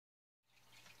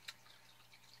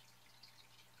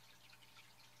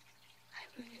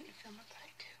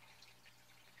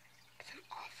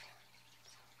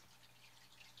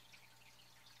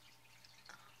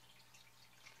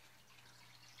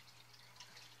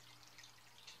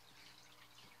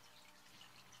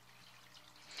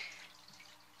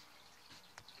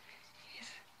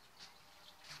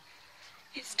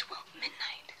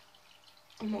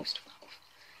almost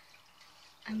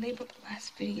 12. I labeled the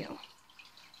last video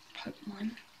part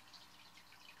 1.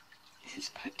 This is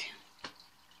part 2.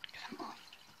 Because I'm off.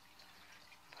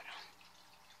 But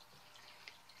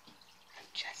I'm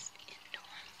just indoor.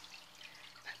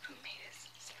 My roommate is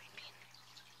sleeping.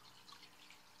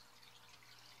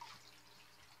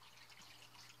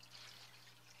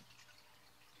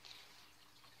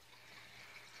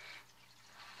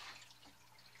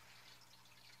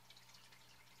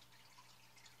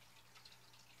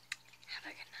 Have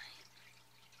a good night.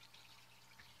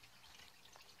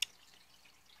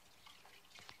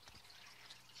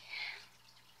 Yeah.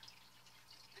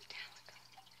 Metallica.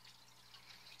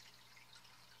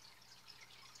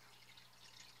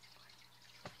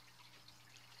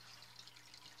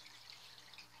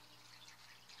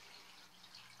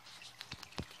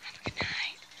 Have a good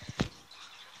night.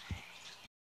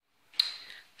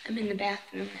 I'm in the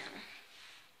bathroom now.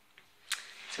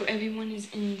 So everyone is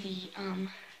in the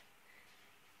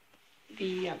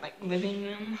like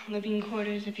living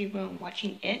quarters, if you will,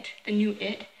 watching It, the new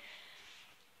It.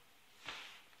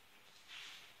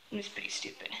 It was pretty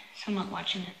stupid, so I'm not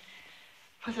watching it.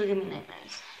 Plus it'll give me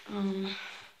nightmares. I'm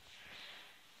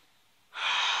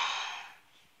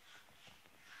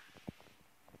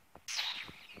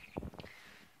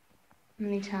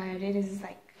really tired. It is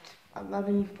like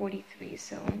 11:43,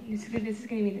 so this is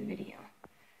gonna be the video.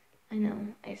 I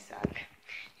know, I suck.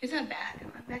 Here's our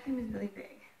bathroom. Our bathroom is really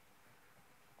big.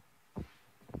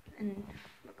 And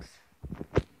looks,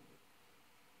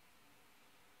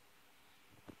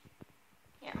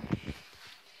 yeah.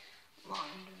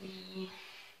 Laundry,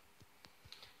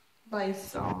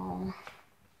 Lysol.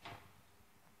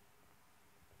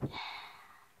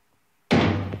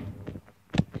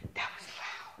 That was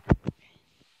loud.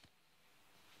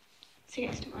 See you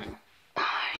guys tomorrow.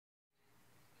 Bye.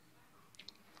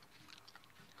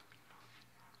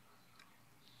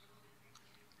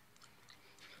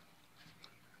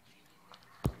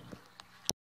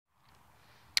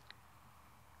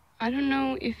 I don't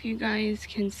know if you guys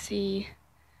can see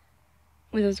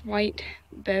where those white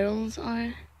barrels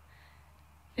are.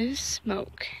 There's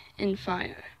smoke and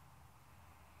fire.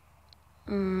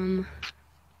 I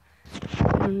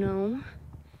don't know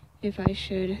if I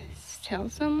should tell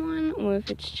someone or if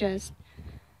it's just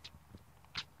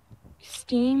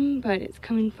steam, but it's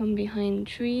coming from behind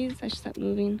trees. I should stop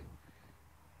moving.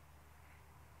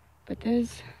 But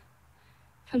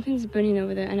something's burning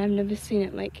over there, and I've never seen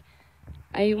it. Like,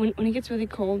 when it gets really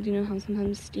cold, you know how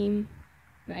sometimes steam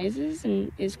rises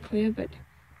and is clear, but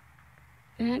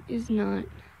that is not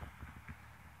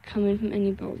coming from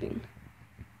any building.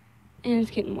 And it's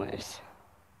getting worse.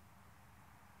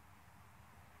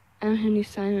 I don't hear any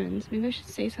sirens. Maybe I should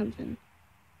say something.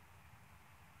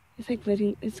 It's like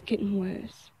it's getting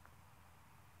worse.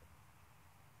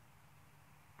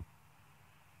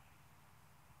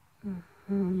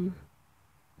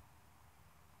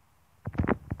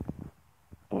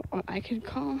 Or I could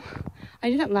call. I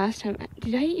did that last time.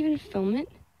 Did I even film it?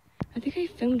 I think I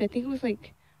filmed it. I think it was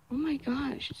like, oh my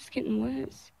gosh, it's just getting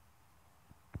worse.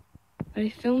 But I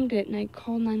filmed it and I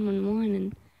called 911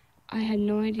 and I had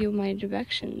no idea my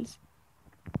directions.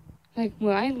 Like,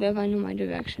 where I live, I know my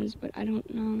directions, but I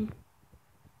don't know.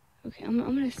 Okay, I'm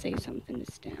gonna say something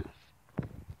to staff.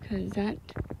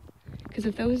 Because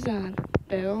if those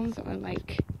barrels are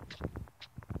like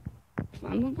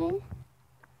flammable,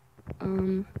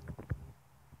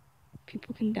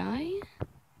 people can die.